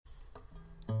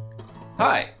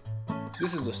Hi,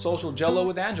 this is the Social Jello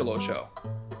with Angelo show.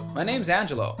 My name's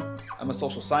Angelo. I'm a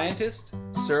social scientist,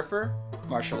 surfer,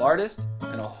 martial artist,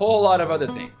 and a whole lot of other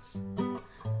things.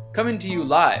 Coming to you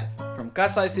live from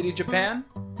Kasai City, Japan,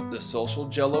 the Social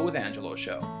Jello with Angelo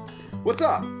show. What's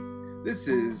up? This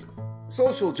is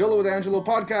Social Jello with Angelo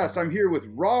podcast. I'm here with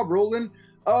Rowland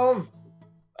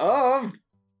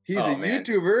he's a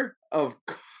YouTuber of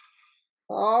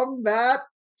combat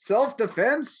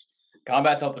self-defense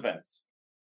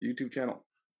YouTube channel.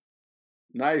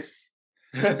 Nice.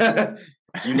 You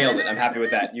nailed it. I'm happy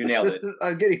with that. You nailed it.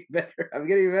 I'm getting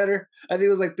better. I think it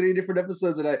was like 3 different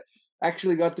episodes that I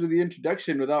actually got through the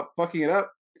introduction without fucking it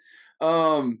up.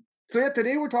 So yeah,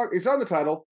 today we're talking, it's on the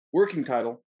title, working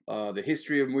title, the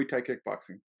history of Muay Thai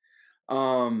kickboxing.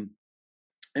 And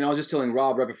I was just telling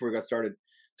Rob right before we got started.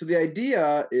 So the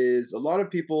idea is a lot of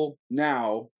people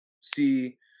now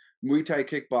see Muay Thai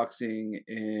kickboxing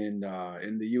in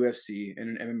the UFC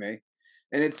and in MMA,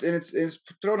 and it's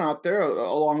thrown out there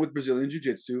along with Brazilian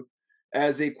Jiu-Jitsu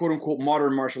as a quote unquote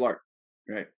modern martial art,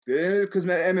 right? Because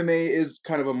MMA is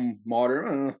kind of a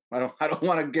modern. I don't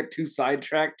want to get too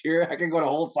sidetracked here. I can go on a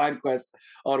whole side quest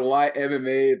on why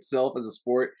MMA itself as a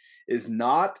sport is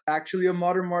not actually a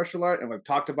modern martial art, and I've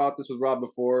talked about this with Rob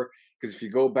before. Because if you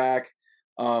go back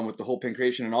with the whole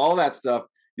pancreation and all that stuff,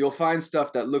 you'll find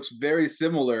stuff that looks very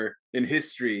similar in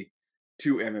history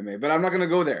to MMA. But I'm not going to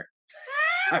go there.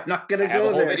 I'm not going to go there. I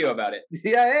have a whole video about it.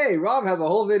 Yeah, hey, Rob has a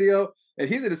whole video, and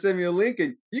he's going to send me a link,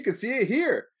 and you can see it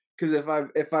here. Because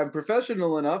if I'm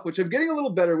professional enough, which I'm getting a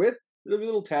little better with, there'll be a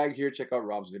little tag here. Check out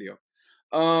Rob's video.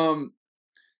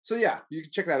 So yeah, you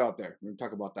can check that out there. We're going to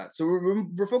talk about that. So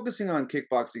we're focusing on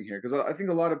kickboxing here, because I think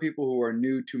a lot of people who are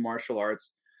new to martial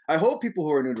arts, I hope people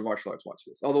who are new to martial arts watch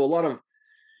this. Although a lot of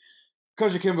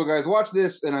Kajikimbo guys watch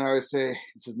this, and I always say,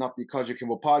 this is not the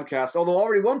Kajikimbo podcast. Although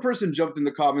already one person jumped in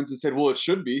the comments and said, well, it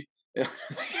should be.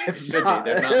 It's not.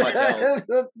 There's not much else.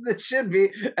 It should be.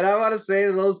 And I want to say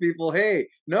to those people, hey,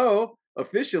 no,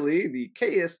 officially, the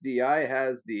KSDI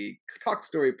has the Talk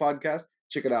Story podcast.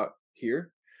 Check it out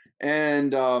here.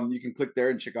 And you can click there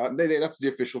and check out. That's the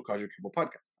official Kajikimbo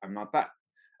podcast. I'm not that.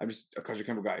 I'm just a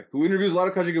Kajikimbo guy who interviews a lot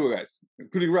of Kajikimbo guys,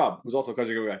 including Rob, who's also a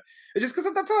Kajikimbo guy. It's just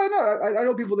because that's how I know. I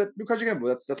know people that do Kajikimbo.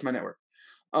 That's my network.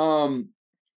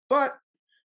 But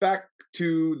back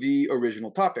to the original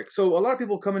topic. So a lot of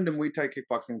people come into Muay Thai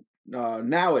kickboxing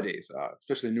nowadays,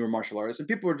 especially newer martial artists, and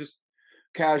people are just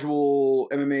casual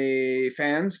MMA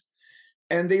fans,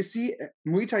 and they see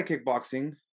Muay Thai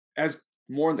kickboxing as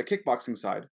more on the kickboxing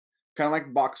side, kind of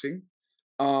like boxing.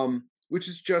 Which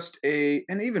is just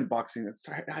and even boxing.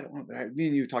 I don't know. Me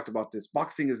and you talked about this.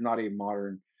 Boxing is not a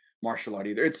modern martial art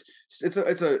either. It's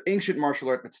an ancient martial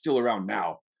art that's still around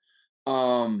now.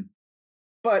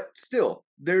 But still,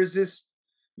 there's this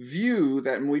view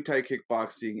that Muay Thai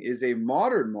kickboxing is a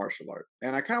modern martial art,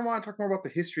 and I kind of want to talk more about the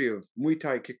history of Muay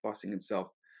Thai kickboxing itself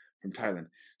from Thailand.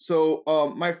 So,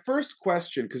 my first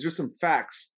question, because there's some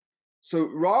facts. So,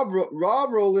 Rob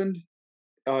Rowland.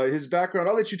 His background,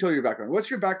 I'll let you tell your background. What's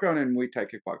your background in Muay Thai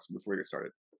kickboxing before we get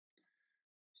started?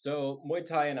 So Muay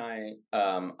Thai and I,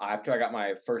 after I got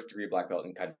my first degree black belt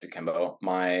in Kajikembo,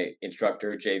 my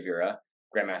instructor, Jay Vera,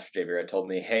 Grandmaster Jay Vera, told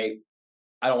me, hey,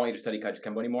 I don't want you to study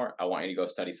Kajikembo anymore. I want you to go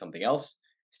study something else.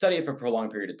 Study it for a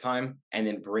prolonged period of time, and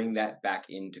then bring that back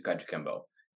into Kajikembo.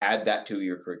 Add that to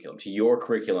your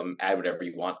curriculum. Add whatever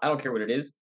you want. I don't care what it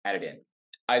is. Add it in.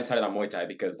 I decided on Muay Thai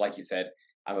because, like you said,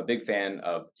 I'm a big fan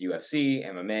of UFC,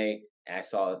 MMA, and I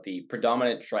saw the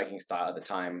predominant striking style at the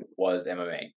time was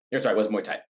was Muay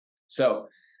Thai. So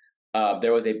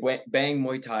there was a Bang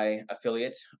Muay Thai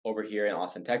affiliate over here in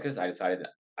Austin, Texas. I decided that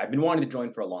I've been wanting to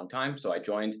join for a long time, so I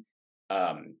joined.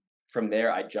 From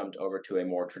there, I jumped over to a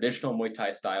more traditional Muay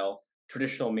Thai style.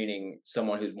 Traditional meaning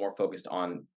someone who's more focused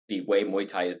on the way Muay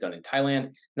Thai is done in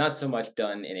Thailand, not so much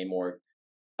done in a more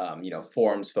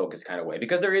forms-focused kind of way.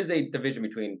 Because there is a division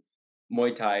between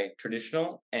Muay Thai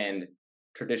traditional and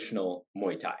traditional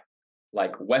Muay Thai.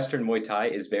 Like Western Muay Thai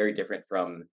is very different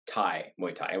from Thai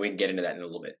Muay Thai, and we can get into that in a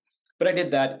little bit. But I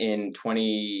did that in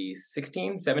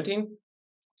 2016, 17.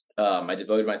 I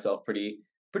devoted myself pretty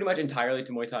much entirely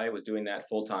to Muay Thai. I was doing that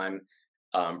full time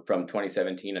from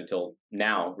 2017 until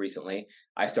now. Recently,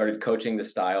 I started coaching the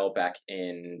style back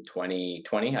in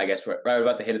 2020. I guess right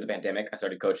about the hit of the pandemic, I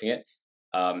started coaching it,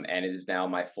 and it is now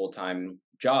my full-time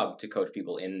job to coach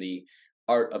people in the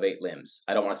art of 8 limbs.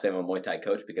 I don't want to say I'm a Muay Thai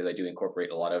coach because I do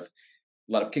incorporate a lot of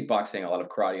kickboxing, a lot of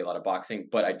karate, a lot of boxing,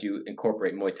 but I do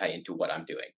incorporate Muay Thai into what I'm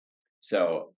doing.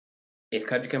 So if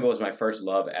Kajikembo was my first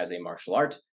love as a martial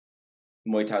art,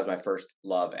 Muay Thai was my first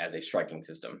love as a striking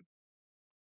system.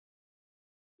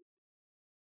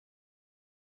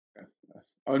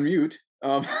 unmute.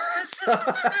 So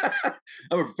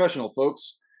I'm a professional,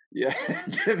 folks. Yeah,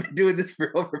 been doing this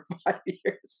for over 5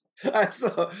 years.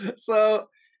 So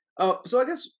I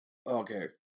guess okay.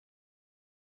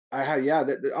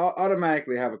 I'll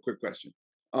automatically have a quick question.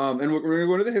 And we're going to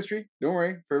go to the history. Don't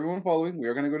worry, for everyone following, we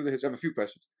are going to go to the history. I have a few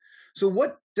questions. So,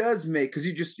 what does make? Because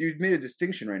you made a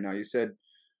distinction right now. You said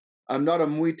I'm not a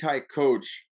Muay Thai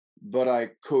coach, but I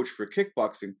coach for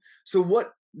kickboxing. So, what?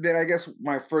 Then I guess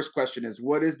my first question is,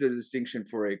 what is the distinction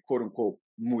for a quote unquote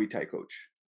Muay Thai coach?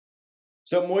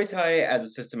 So Muay Thai, as a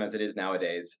system as it is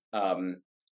nowadays,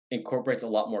 incorporates a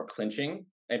lot more clinching.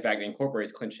 In fact, it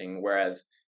incorporates clinching, whereas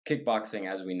kickboxing,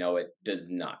 as we know it, does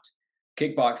not.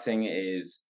 Kickboxing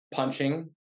is punching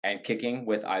and kicking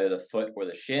with either the foot or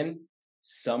the shin.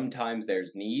 Sometimes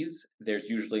there's knees. There's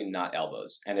usually not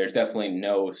elbows, and there's definitely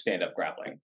no stand-up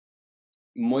grappling.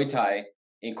 Muay Thai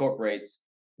incorporates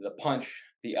the punch,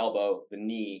 the elbow, the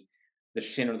knee, the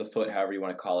shin or the foot, however you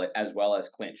want to call it, as well as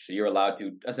clinch. So you're allowed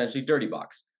to essentially dirty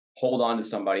box, hold on to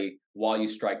somebody while you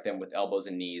strike them with elbows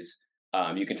and knees.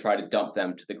 You can try to dump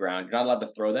them to the ground. You're not allowed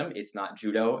to throw them. It's not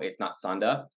judo. It's not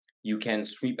sanda. You can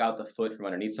sweep out the foot from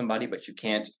underneath somebody, but you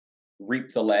can't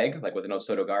reap the leg like with an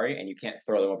osotogari, and you can't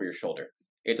throw them over your shoulder.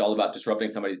 It's all about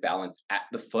disrupting somebody's balance at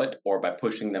the foot or by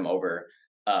pushing them over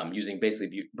using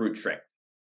basically brute strength.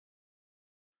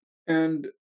 And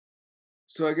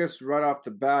so I guess right off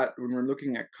the bat, when we're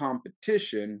looking at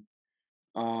competition,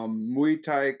 Muay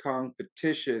Thai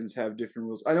competitions have different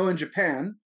rules. I know in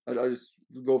Japan, I'll just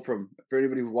go for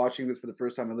anybody who's watching this for the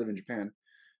first time. I live in Japan,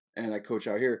 and I coach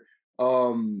out here.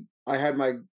 I had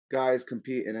my guys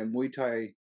compete in a Muay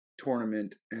Thai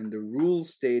tournament, and the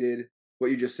rules stated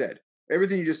what you just said.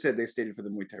 Everything you just said, they stated for the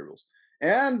Muay Thai rules,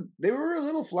 and they were a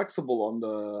little flexible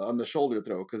on the shoulder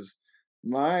throw because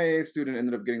my student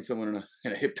ended up getting someone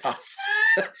in a hip toss,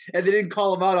 and they didn't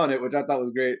call him out on it, which I thought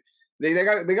was great. They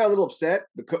got a little upset.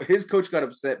 His coach got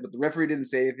upset, but the referee didn't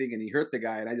say anything, and he hurt the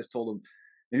guy. And I just told him,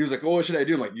 and he was like, "Oh, what should I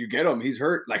do?" I'm like, "You get him. He's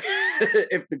hurt. Like,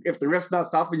 if the ref's not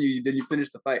stopping you, then you finish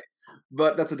the fight."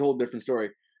 But that's a whole different story.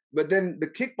 But then the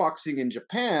kickboxing in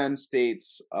Japan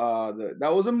states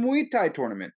that was a Muay Thai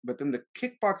tournament. But then the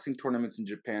kickboxing tournaments in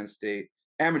Japan state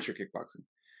amateur kickboxing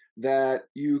that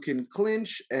you can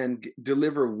clinch and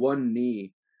deliver one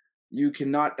knee. You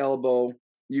cannot elbow.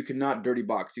 You cannot dirty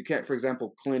box. You can't, for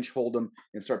example, clinch, hold them,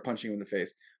 and start punching them in the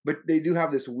face. But they do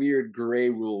have this weird gray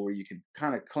rule where you can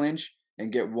kind of clinch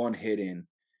and get one hit in.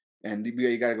 And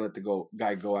you got to let the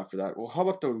guy go after that. Well, how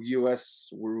about the U.S.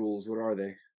 rules? What are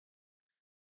they?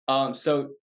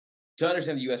 So to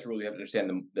understand the U.S. rules, you have to understand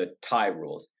the Thai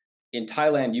rules. In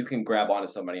Thailand, you can grab onto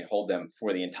somebody and hold them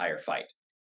for the entire fight.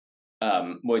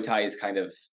 Muay Thai is kind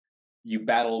of, you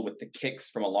battle with the kicks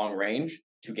from a long range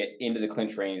to get into the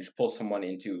clinch range, pull someone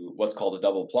into what's called a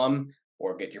double plum,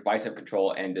 or get your bicep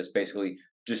control and just basically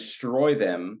destroy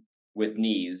them with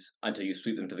knees until you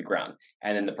sweep them to the ground.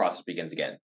 And then the process begins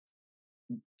again.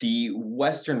 The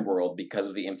Western world, because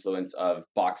of the influence of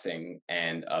boxing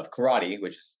and of karate,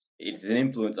 which is an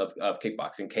influence of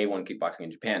kickboxing, K1 kickboxing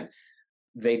in Japan,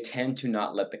 they tend to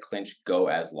not let the clinch go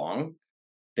as long.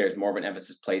 There's more of an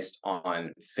emphasis placed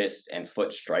on fist and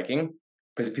foot striking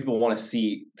because people want to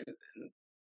see.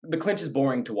 The clinch is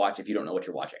boring to watch if you don't know what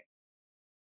you're watching.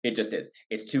 It just is.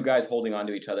 It's two guys holding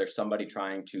onto each other, somebody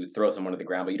trying to throw someone to the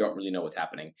ground, but you don't really know what's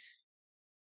happening.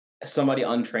 Somebody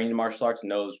untrained in martial arts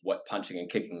knows what punching and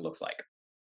kicking looks like.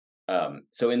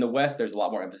 So in the West, there's a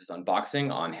lot more emphasis on boxing,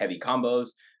 on heavy combos,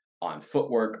 on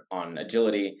footwork, on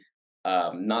agility,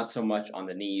 not so much on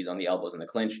the knees, on the elbows, and the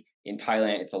clinch. In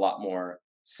Thailand, it's a lot more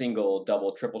single,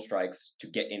 double, triple strikes to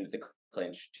get into the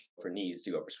clinch, for knees,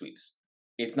 to go for sweeps.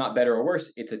 It's not better or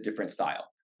worse. It's a different style,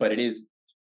 but it is.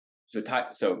 So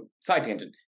side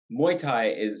tangent, Muay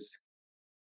Thai is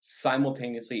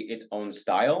simultaneously its own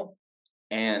style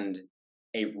and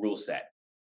a rule set.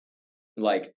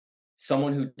 Like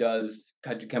someone who does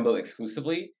Kajukembo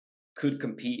exclusively could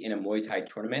compete in a Muay Thai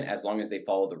tournament as long as they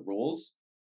follow the rules,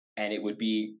 and it would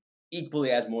be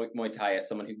equally as Muay Thai as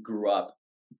someone who grew up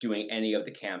doing any of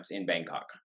the camps in Bangkok.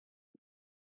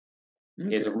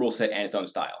 Okay. It's a rule set and its own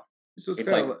style. So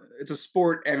it's a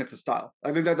sport and it's a style.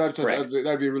 I think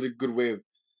that'd be a really good way of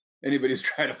anybody's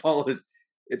trying to follow this.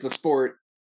 It's a sport,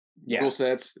 rule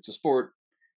sets. It's a sport,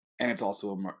 and it's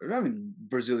also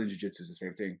Brazilian Jiu-Jitsu is the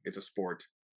same thing. It's a sport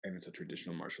and it's a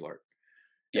traditional martial art.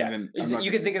 Yeah,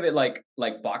 you can think of it like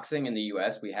boxing in the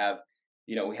U.S. We have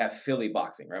Philly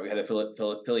boxing, right? We have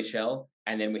the Philly shell,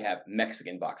 and then we have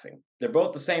Mexican boxing. They're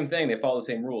both the same thing. They follow the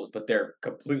same rules, but they're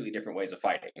completely different ways of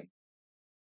fighting.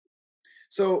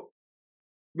 So,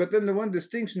 but then the one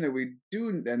distinction that we do,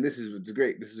 and this is a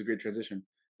great transition.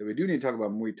 that we do need to talk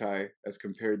about Muay Thai as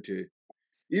compared to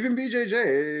even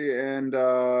BJJ. And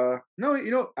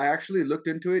no, I actually looked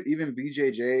into it. Even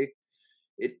BJJ,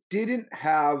 it didn't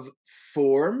have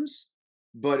forms,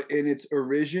 but in its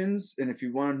origins, and if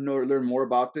you want to learn more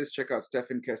about this, check out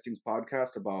Stephen Kesting's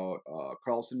podcast about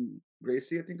Carlson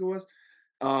Gracie, I think it was.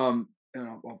 And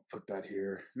I'll put that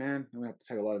here. Man, I'm gonna have to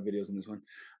take a lot of videos on this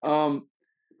one.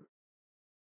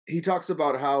 He talks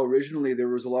about how originally there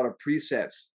was a lot of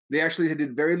presets. They actually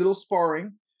did very little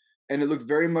sparring, and it looked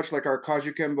very much like our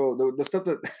Kajukembo, the stuff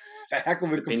that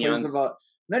Hackleman complains about.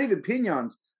 Not even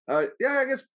pinions. I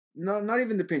guess not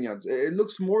even the pinions. It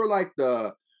looks more like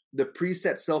the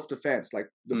preset self-defense, like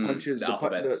the punches,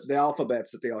 the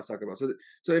alphabets that they always talk about.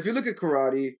 So if you look at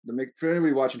karate, for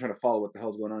anybody watching trying to follow what the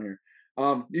hell's going on here,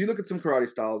 you look at some karate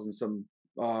styles and some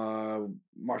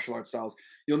martial arts styles,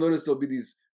 you'll notice there'll be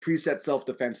these preset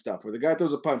self-defense stuff where the guy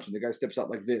throws a punch and the guy steps out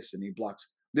like this and he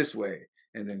blocks this way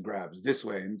and then grabs this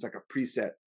way, and it's like a preset.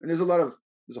 And there's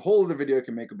a whole other video I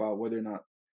can make about whether or not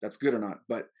that's good or not,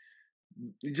 but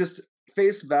just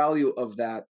face value of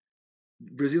that.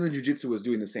 Brazilian Jiu-Jitsu was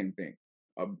doing the same thing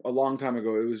a long time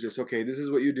ago. It was just, okay, this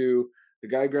is what you do. The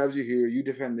guy grabs you here, you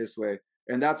defend this way,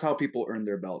 and that's how people earned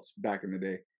their belts back in the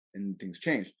day, and things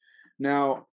changed.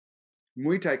 Now,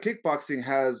 Muay Thai kickboxing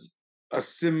has a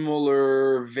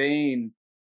similar vein,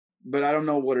 but I don't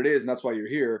know what it is, and that's why you're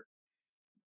here.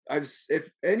 If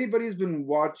anybody's been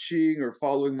watching or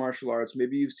following martial arts,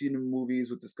 maybe you've seen movies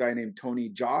with this guy named Tony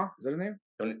Jaa. Is that his name?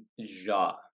 Tony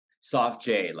Jaa. Soft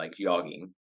J, like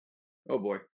jogging. Oh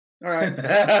boy! All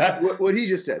right, what he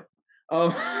just said.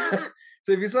 So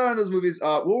if you saw in those movies,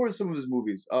 what were some of his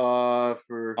movies?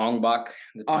 For Ong Bak,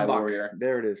 the Thai warrior.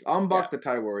 There it is. Ong Bak, the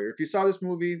Thai warrior. If you saw this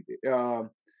movie,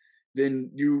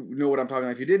 then you know what I'm talking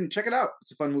about. If you didn't, check it out.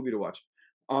 It's a fun movie to watch.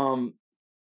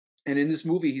 And in this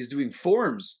movie, he's doing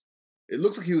forms. It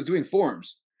looks like he was doing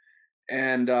forms.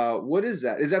 And what is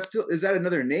that? Is that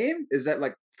another name? Is that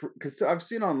like, because I've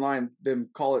seen online them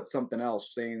call it something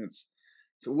else, saying it's.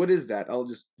 So what is that? I'll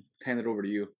just hand it over to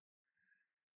you.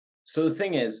 So the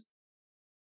thing is,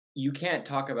 you can't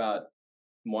talk about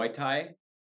Muay Thai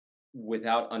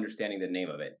without understanding the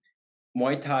name of it.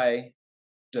 Muay Thai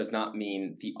does not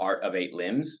mean the art of 8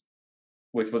 limbs,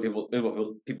 which what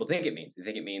people think it means. They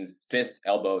think it means fist,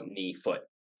 elbow, knee, foot.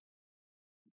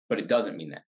 But it doesn't mean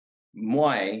that.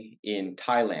 Muay in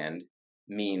Thailand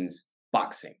means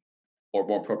boxing, or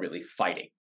more appropriately, fighting.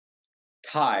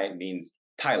 Thai means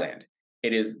Thailand.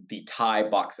 It is the Thai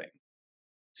boxing.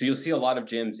 So you'll see a lot of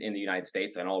gyms in the United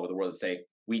States and all over the world that say,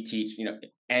 we teach,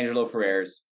 Angelo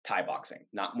Ferrer's Thai boxing,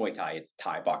 not Muay Thai, it's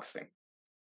Thai boxing.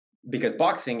 Because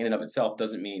boxing in and of itself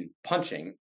doesn't mean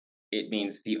punching. It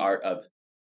means the art of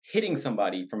hitting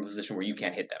somebody from a position where you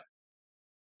can't hit them.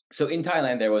 So in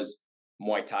Thailand, there was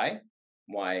Muay Thai,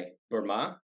 Muay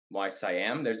Burma, Muay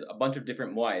Siam. There's a bunch of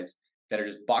different Muays that are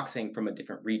just boxing from a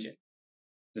different region.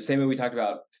 The same way we talked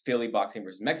about Philly boxing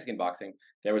versus Mexican boxing,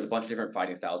 there was a bunch of different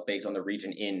fighting styles based on the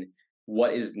region in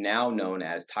what is now known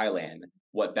as Thailand,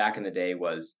 what back in the day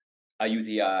was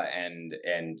Ayutthaya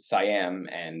and Siam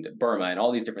and Burma and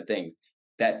all these different things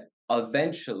that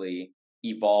eventually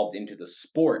evolved into the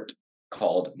sport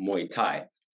called Muay Thai.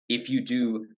 If you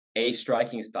do a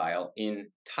striking style in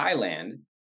Thailand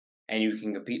and you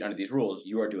can compete under these rules,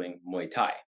 you are doing Muay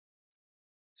Thai.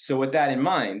 So with that in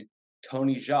mind,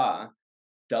 Tony Jaa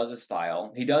does a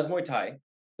style. He does Muay Thai,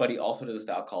 but he also does a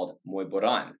style called Muay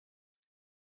Boran.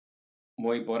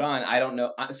 Muay Boran, I don't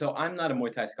know. So I'm not a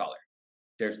Muay Thai scholar.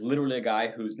 There's literally a guy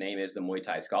whose name is the Muay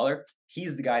Thai scholar.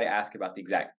 He's the guy to ask about the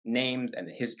exact names and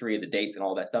the history of the dates and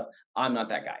all that stuff. I'm not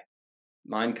that guy.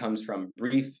 Mine comes from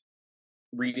brief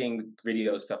reading,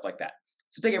 videos, stuff like that.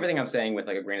 So take everything I'm saying with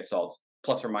like a grain of salt,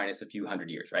 plus or minus a few hundred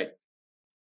years, right?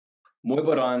 Muay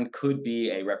Boran could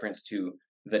be a reference to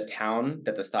the town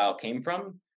that the style came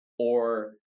from,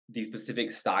 or the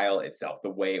specific style itself, the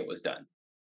way it was done.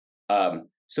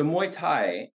 So Muay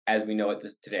Thai, as we know it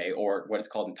today, or what it's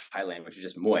called in Thailand, which is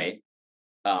just Muay,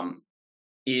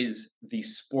 is the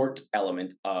sport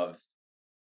element of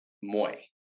Muay.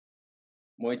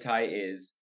 Muay Thai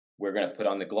is, we're going to put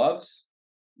on the gloves,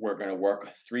 we're going to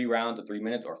work 3 rounds of 3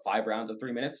 minutes or 5 rounds of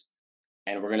 3 minutes,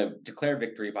 and we're going to declare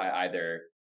victory by either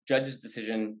judge's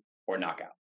decision or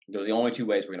knockout. Those are the only 2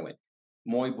 ways we're going to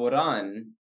win. Muay Boran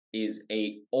is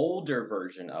a older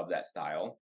version of that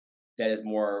style that is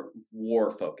more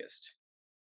war-focused.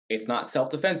 It's not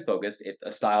self-defense focused. It's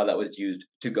a style that was used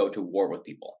to go to war with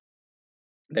people,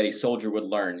 that a soldier would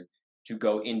learn to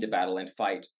go into battle and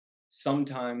fight,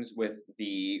 sometimes with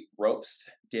the ropes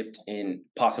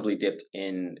possibly dipped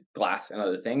in glass and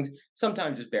other things,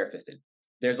 sometimes just barefisted.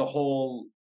 There's a whole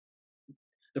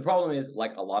The problem is,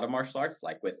 like a lot of martial arts,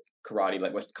 like with karate,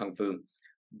 like with kung fu,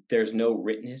 there's no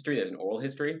written history, there's an oral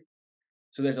history.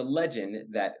 So there's a legend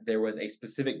that there was a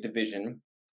specific division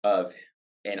of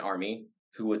an army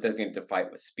who was designated to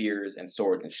fight with spears and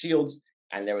swords and shields,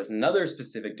 and there was another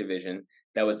specific division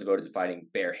that was devoted to fighting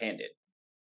barehanded.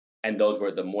 And those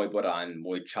were the Muay Boran,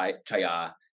 Muay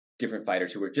Chaya, different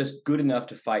fighters who were just good enough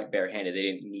to fight barehanded. They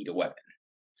didn't need a weapon.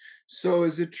 So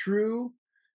is it true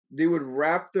they would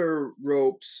wrap their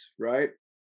ropes, right?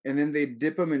 And then they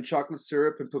dip them in chocolate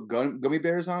syrup and put gummy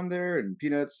bears on there and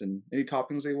peanuts and any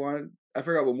toppings they wanted? I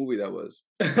forgot what movie that was.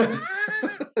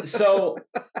 So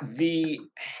the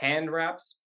hand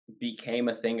wraps became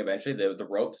a thing eventually. The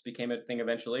ropes became a thing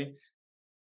eventually.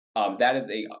 That is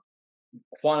a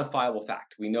quantifiable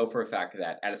fact. We know for a fact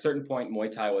that at a certain point, Muay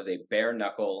Thai was a bare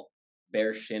knuckle,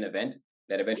 bare shin event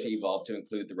that eventually evolved to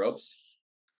include the ropes.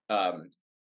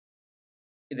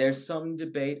 There's some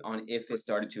debate on if it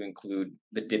started to include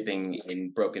the dipping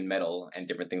in broken metal and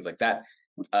different things like that.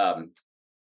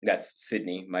 That's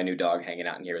Sydney, my new dog, hanging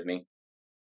out in here with me.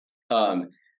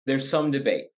 There's some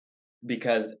debate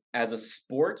because as a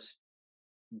sport,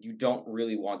 you don't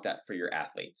really want that for your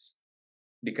athletes.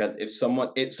 Because if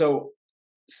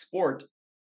sport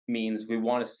means we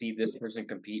want to see this person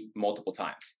compete multiple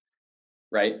times,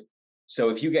 right? So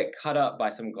if you get cut up by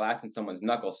some glass in someone's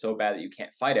knuckle so bad that you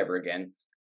can't fight ever again,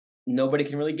 nobody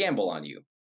can really gamble on you.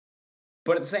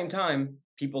 But at the same time,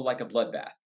 people like a bloodbath.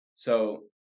 So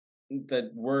the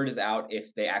word is out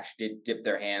if they actually did dip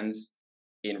their hands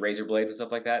in razor blades and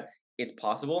stuff like that. It's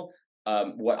possible.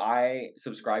 What I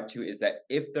subscribe to is that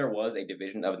if there was a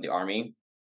division of the army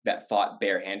that fought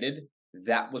barehanded,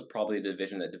 that was probably the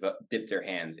division that dipped their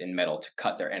hands in metal to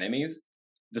cut their enemies.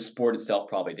 The sport itself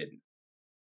probably didn't.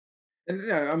 And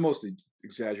yeah, I'm mostly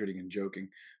exaggerating and joking.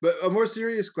 But a more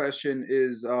serious question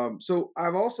is, so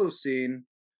I've also seen,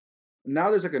 now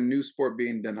there's like a new sport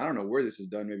being done. I don't know where this is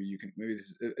done. Maybe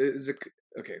this is it.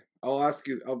 Okay, I'll ask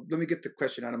you, let me get the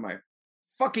question out of my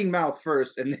fucking mouth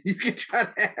first, and then you can try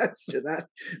to answer that.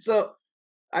 So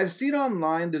I've seen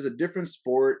online there's a different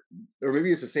sport, or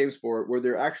maybe it's the same sport, where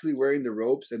they're actually wearing the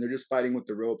ropes and they're just fighting with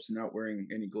the ropes and not wearing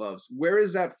any gloves. Where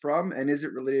is that from, and is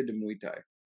it related to Muay Thai?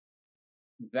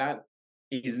 That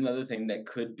is another thing that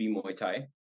could be Muay Thai.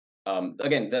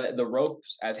 Again, the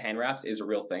ropes as hand wraps is a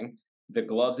real thing. The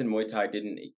gloves in Muay Thai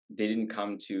didn't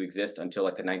come to exist until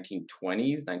like the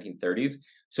 1920s, 1930s.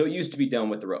 So it used to be done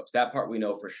with the ropes. That part we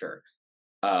know for sure.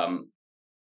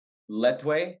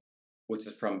 Letwe, which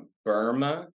is from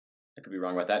Burma, I could be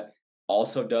wrong about that,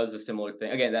 also does a similar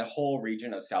thing. Again, that whole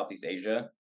region of Southeast Asia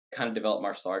kind of developed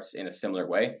martial arts in a similar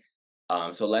way.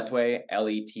 So Letwe,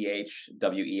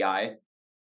 Lethwei,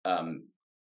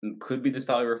 could be the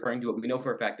style you're referring to, but we know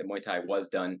for a fact that Muay Thai was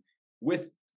done with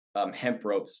hemp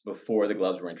ropes before the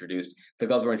gloves were introduced. The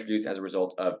gloves were introduced as a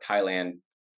result of Thailand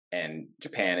and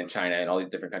Japan and China and all these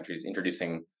different countries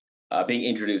being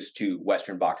introduced to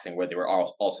Western boxing, where they were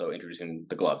also introducing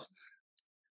the gloves.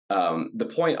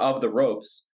 The point of the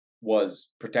ropes was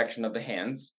protection of the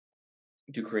hands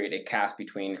to create a cast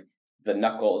between the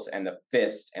knuckles and the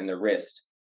fist and the wrist,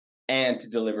 and to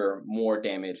deliver more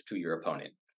damage to your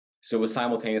opponent. So it was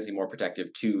simultaneously more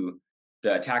protective to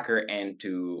the attacker and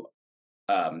to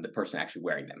the person actually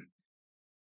wearing them.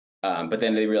 But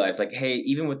then they realized, like, hey,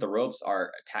 even with the ropes,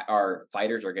 our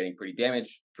fighters are getting pretty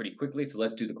damaged pretty quickly, so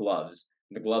let's do the gloves.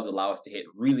 The gloves allow us to hit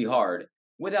really hard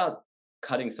without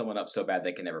cutting someone up so bad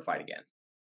they can never fight again.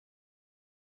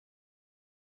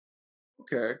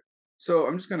 Okay. So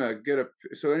I'm just gonna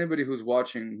so anybody who's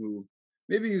watching, who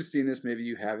maybe you've seen this, maybe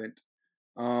you haven't.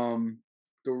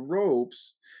 The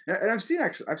ropes, and I've seen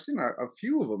a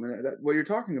few of them, and what you're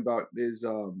talking about is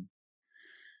on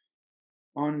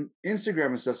Instagram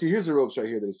and stuff. See, here's the ropes right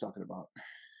here that he's talking about,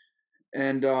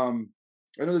 and I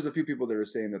know there's a few people that are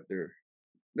saying that they're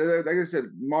like I said,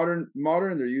 modern.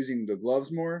 They're using the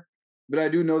gloves more, but I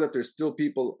do know that there's still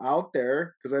people out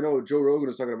there, because I know Joe Rogan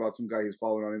was talking about some guy he's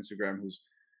following on Instagram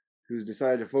who's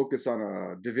decided to focus on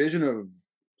a division of,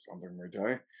 sounds like Muay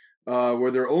Thai,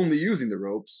 where they're only using the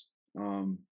ropes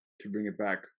to bring it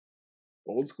back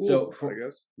old school, I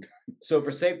guess. So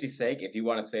for safety's sake, if you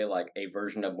want to say like a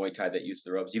version of Muay Thai that uses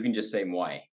the ropes, you can just say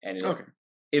Muay, and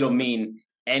it'll mean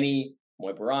any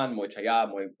Muay Boran, Muay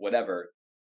Chaya, Muay whatever.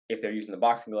 If they're using the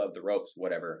boxing glove, the ropes,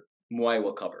 whatever, Muay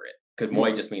will cover it, because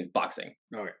Muay just means boxing.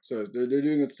 Okay, so they're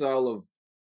doing a style of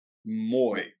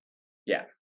Muay. Yeah.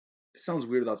 It sounds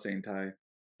weird without saying Thai.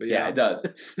 But yeah, it does.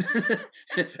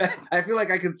 I feel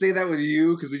like I can say that with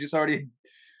you because we just already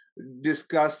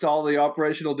discussed all the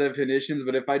operational definitions.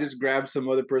 But if I just grabbed some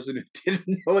other person who didn't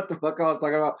know what the fuck I was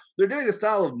talking about, they're doing a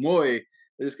style of Muay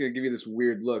They're just gonna give you this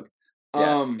weird look.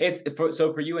 Yeah,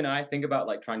 so for you and I, think about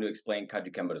like trying to explain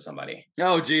Kajukembo to somebody.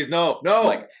 Oh, geez, no.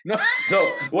 Like, no. So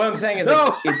what I'm saying is,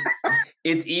 No. like,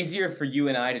 it's easier for you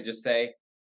and I to just say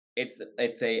it's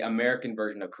a American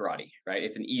version of karate, right?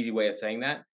 It's an easy way of saying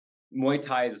that. Muay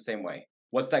Thai is the same way.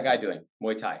 What's that guy doing?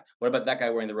 Muay Thai. What about that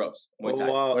guy wearing the ropes? Muay Thai.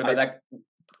 wow. What about that?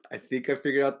 I think I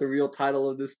figured out the real title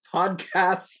of this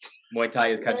podcast. Muay Thai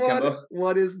is Kajukembo.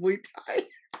 What is Muay Thai?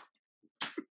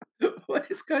 What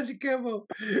is Kajukembo?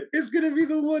 It's gonna be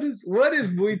what is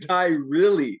Muay Thai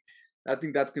really? I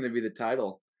think that's gonna be the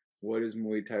title. What is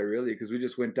Muay Thai really? Because we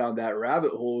just went down that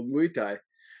rabbit hole of Muay Thai.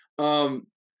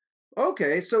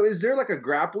 Okay, so is there like a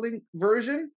grappling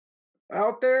version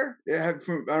out there? I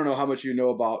don't know how much you know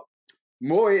about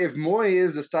Muay. If Muay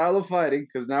is the style of fighting,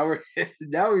 because now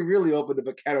we really opened up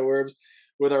a can of worms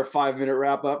with our 5-minute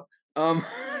wrap up.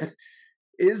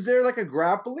 Is there like a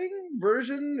grappling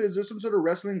version? Is there some sort of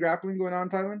wrestling grappling going on in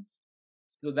Thailand?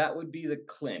 So that would be the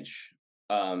clinch.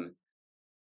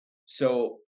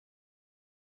 So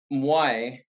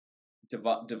Muay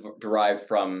derived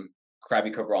from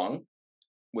Krabi Kabrong,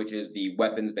 which is the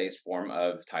weapons-based form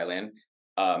of Thailand.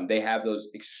 They have those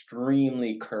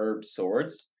extremely curved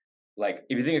swords. Like,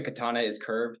 if you think a katana is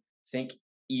curved, think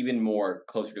even more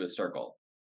closer to a circle.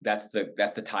 That's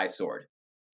the Thai sword.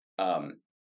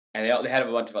 And they had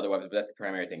a bunch of other weapons, but that's the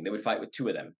primary thing. They would fight with two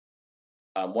of them,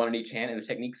 one in each hand. And the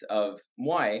techniques of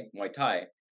Muay Thai,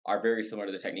 are very similar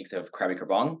to the techniques of Krabi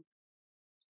Kabrong.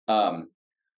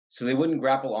 So they wouldn't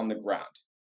grapple on the ground.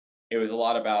 It was a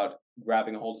lot about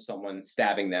grabbing a hold of someone,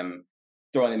 stabbing them,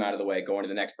 throwing them out of the way, going to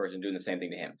the next person, doing the same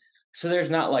thing to him. So there's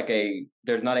not a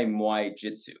Muay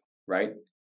Jitsu, right?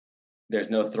 There's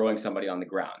no throwing somebody on the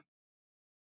ground.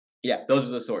 Yeah, those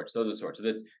are the swords. So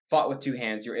that's fought with two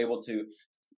hands. You're able to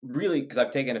really, because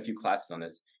I've taken a few classes on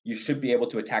this, you should be able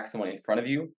to attack someone in front of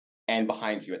you and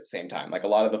behind you at the same time. Like, a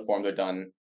lot of the forms are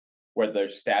done where they're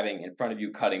stabbing in front of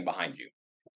you, cutting behind you.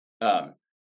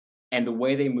 And the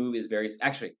way they move is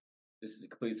actually, this is a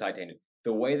complete side tangent.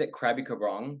 The way that Krabi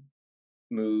Kabrong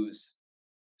moves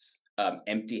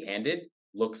empty-handed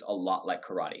looks a lot like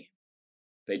karate.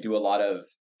 They do a lot of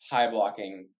high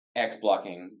blocking, X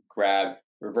blocking, grab,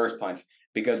 reverse punch,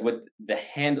 because with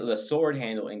the sword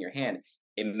handle in your hand,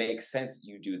 it makes sense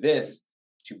you do this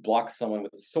to block someone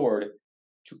with the sword,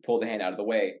 to pull the hand out of the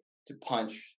way, to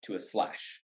punch, to a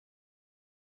slash.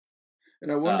 And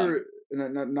I wonder,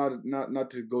 not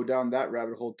to go down that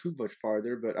rabbit hole too much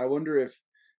farther, but I wonder if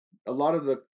a lot of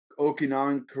the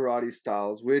Okinawan karate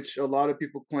styles, which a lot of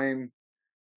people claim,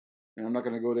 and I'm not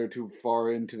going to go there too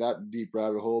far into that deep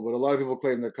rabbit hole, but a lot of people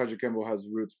claim that Kajukembo has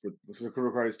roots for the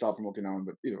karate style from Okinawan.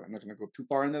 But either way, I'm not going to go too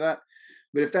far into that.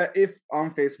 But if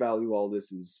on face value all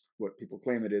this is what people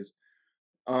claim it is,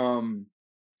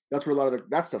 that's where a lot of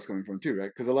that stuff's coming from too, right?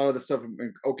 Because a lot of the stuff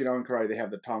in Okinawan karate, they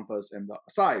have the tonfas and the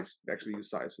sais. They actually use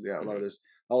sais. So yeah,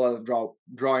 a lot of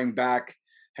drawing back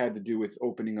had to do with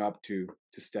opening up to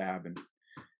stab and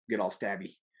get all stabby.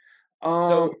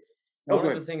 So one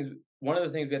of the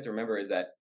things we have to remember is that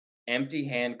empty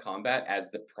hand combat as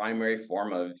the primary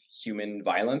form of human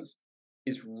violence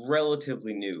is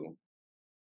relatively new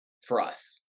for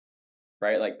us,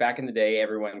 right? Like, back in the day,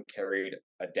 everyone carried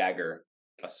a dagger,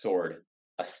 a sword,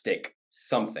 a stick,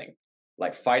 something.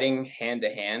 Like, fighting hand to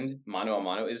hand, mano a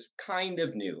mano, is kind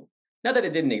of new. Not that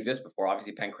it didn't exist before.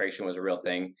 Obviously, pancration was a real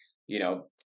thing,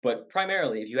 but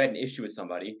primarily, if you had an issue with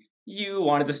somebody, you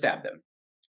wanted to stab them.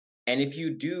 And if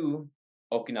you do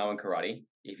Okinawan karate,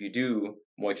 if you do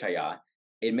Muay Thai,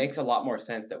 it makes a lot more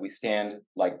sense that we stand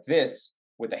like this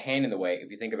with a hand in the way.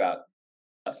 If you think about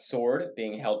a sword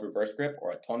being held reverse grip,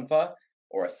 or a tonfa,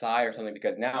 or a sai, or something,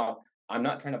 because now I'm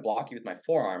not trying to block you with my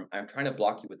forearm. I'm trying to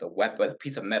block you with a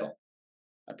piece of metal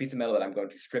that I'm going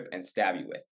to strip and stab you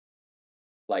with.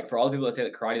 Like, for all the people that say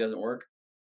that karate doesn't work,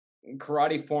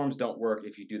 karate forms don't work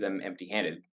if you do them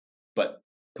empty-handed. But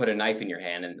put a knife in your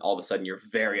hand, and all of a sudden you're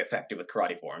very effective with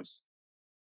karate forms.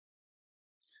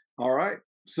 All right.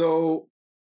 So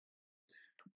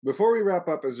before we wrap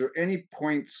up, is there any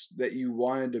points that you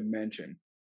wanted to mention?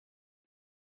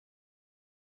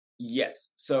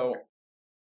 Yes. So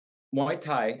Muay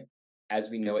Thai, as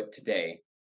we know it today,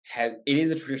 it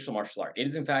is a traditional martial art. It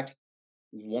is, in fact,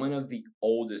 one of the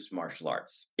oldest martial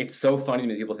arts. It's so funny to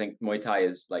me, people think Muay Thai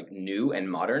is like new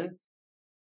and modern.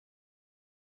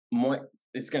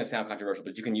 It's going to sound controversial,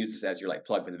 but you can use this as your like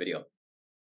plug for the video.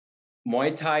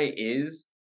 Muay Thai is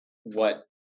what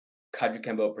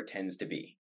Kajukembo pretends to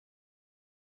be,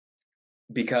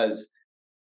 because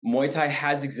Muay Thai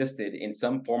has existed in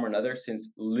some form or another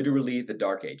since literally the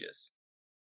Dark Ages.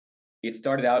 It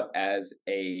started out as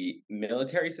a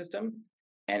military system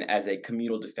and as a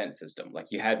communal defense system. Like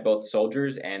you had both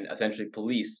soldiers and essentially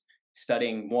police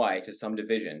studying Muay to some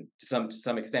division, to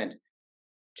some extent,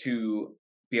 to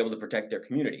be able to protect their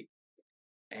community.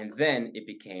 And then it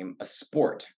became a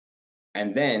sport.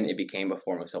 And then it became a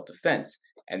form of self-defense.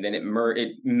 And then it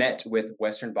met with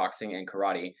Western boxing and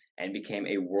karate and became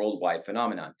a worldwide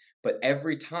phenomenon. But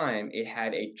every time it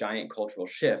had a giant cultural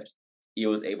shift, it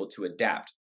was able to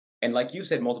adapt. And like you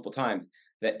said multiple times,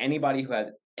 that anybody who has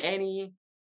any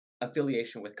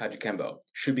affiliation with Kajikembo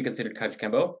should be considered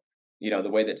Kajikembo. You know, the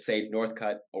way that Sage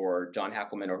Northcutt or John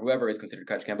Hackelman or whoever is considered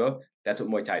Kajikembo, that's what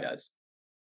Muay Thai does.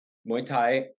 Muay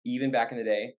Thai, even back in the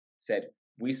day, said,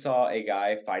 we saw a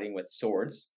guy fighting with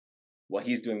swords. Well,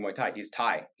 he's doing Muay Thai. He's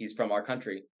Thai. He's from our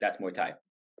country. That's Muay Thai.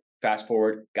 Fast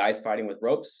forward, guys fighting with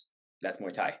ropes. That's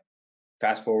Muay Thai.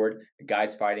 Fast forward,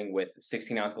 guys fighting with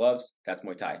 16-ounce gloves. That's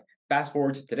Muay Thai. Fast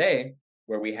forward to today,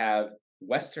 where we have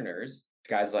Westerners,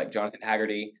 guys like Jonathan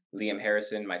Haggerty, Liam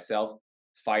Harrison, myself,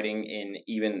 fighting in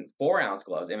even 4-ounce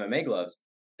gloves, MMA gloves.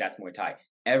 That's Muay Thai.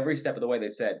 Every step of the way,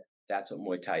 they've said that's what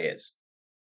Muay Thai is.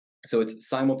 So it's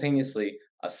simultaneously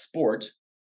a sport,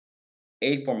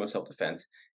 a form of self-defense,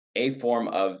 a form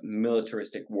of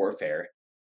militaristic warfare,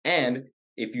 and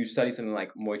if you study something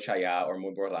like Muay Chaya or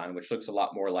Muay Rowland, which looks a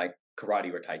lot more like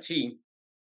karate or Tai Chi,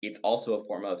 it's also a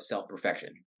form of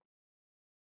self-perfection.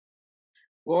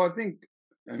 Well,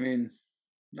 I mean,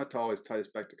 not to always tie this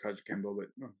back to Kajikembo, but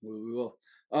we will.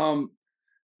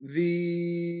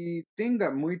 The thing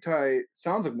that Muay Thai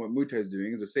sounds like what Muay Thai is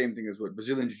doing is the same thing as what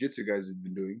Brazilian Jiu-Jitsu guys have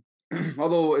been doing.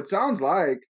 Although it sounds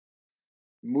like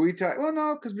Muay Thai, well,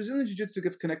 no, because Brazilian Jiu-Jitsu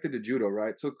gets connected to Judo,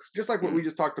 right? So just like what we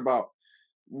just talked about,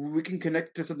 we can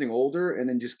connect to something older and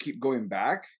then just keep going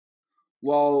back.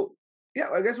 Well, yeah,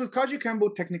 I guess with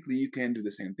Kajikembo, technically you can do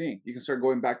the same thing. You can start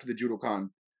going back to the Judokan.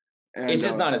 And, it's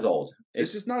just not as old.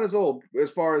 It's just not as old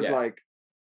as far as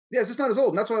it's just not as old.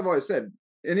 And that's what I've always said.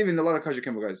 And even a lot of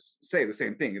Kajikembo guys say the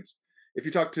same thing. It's if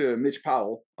you talk to Mitch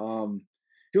Powell,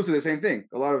 he'll say the same thing.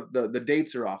 A lot of the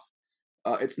dates are off.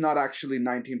 It's not actually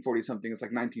 1940 something. It's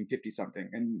like 1950 something.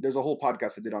 And there's a whole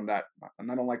podcast I did on that.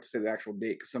 And I don't like to say the actual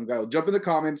date because some guy will jump in the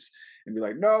comments and be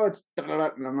like, "No, it's," and I'm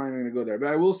not even going to go there. But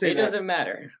I will say it doesn't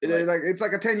matter. It's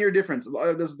like a 10-year difference.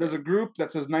 There's a group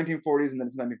that says 1940s and then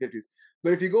it's 1950s.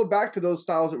 But if you go back to those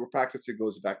styles that were practiced, it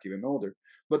goes back even older.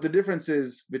 But the difference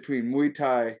is between Muay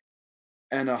Thai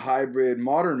and a hybrid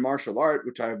modern martial art,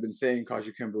 which I've been saying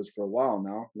Kajikembo is for a while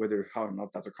now. I don't know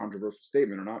if that's a controversial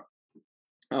statement or not.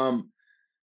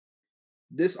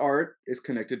 This art is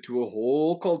connected to a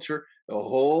whole culture, a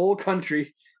whole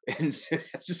country, and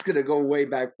it's just going to go way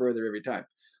back further every time.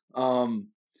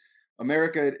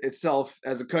 America itself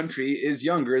as a country is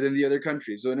younger than the other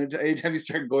countries. So anytime you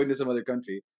start going to some other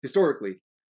country, historically,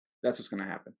 that's what's going to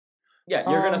happen. Yeah,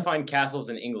 you're going to find castles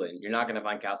in England. You're not going to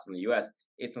find castles in the U.S.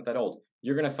 It's not that old.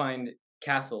 You're going to find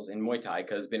castles in Muay Thai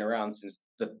because it's been around since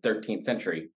the 13th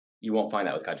century. You won't find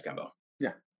that with Kajikembo.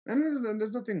 Yeah, and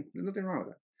there's nothing wrong with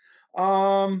that.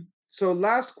 So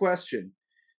last question,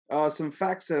 some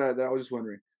facts that I was just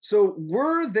wondering. So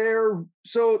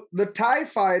the Thai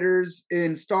fighters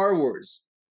in Star Wars,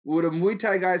 would a Muay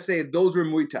Thai guy say those were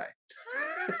Muay Thai?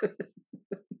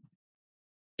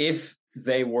 If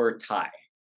they were Thai.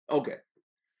 Okay.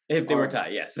 If they were Thai,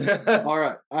 yes. All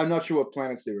right. I'm not sure what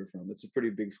planets they were from. It's a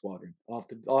pretty big squadron. I'll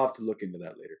have to look into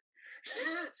that later.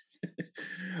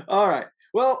 All right.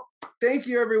 Well, thank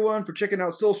you everyone for checking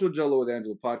out Social Jello with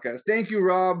Angelo podcast. Thank you,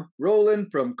 Rowland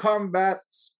from Combat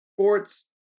Sports.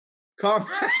 Been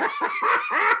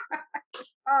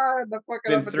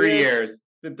 3 years.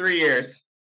 Been 3 years.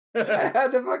 I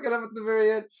had to fuck it up at the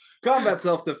very end. Combat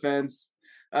self-defense.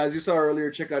 As you saw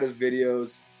earlier, check out his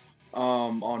videos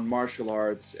on martial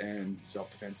arts and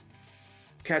self-defense.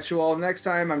 Catch you all next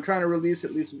time. I'm trying to release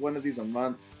at least one of these a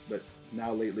month, but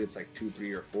now lately it's like 2,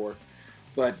 3, or 4.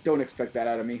 But don't expect that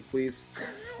out of me, please.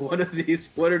 One or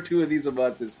two of these a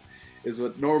month is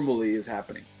what normally is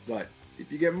happening. But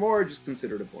if you get more, just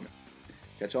consider it a bonus.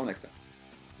 Catch y'all next time.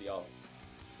 See y'all.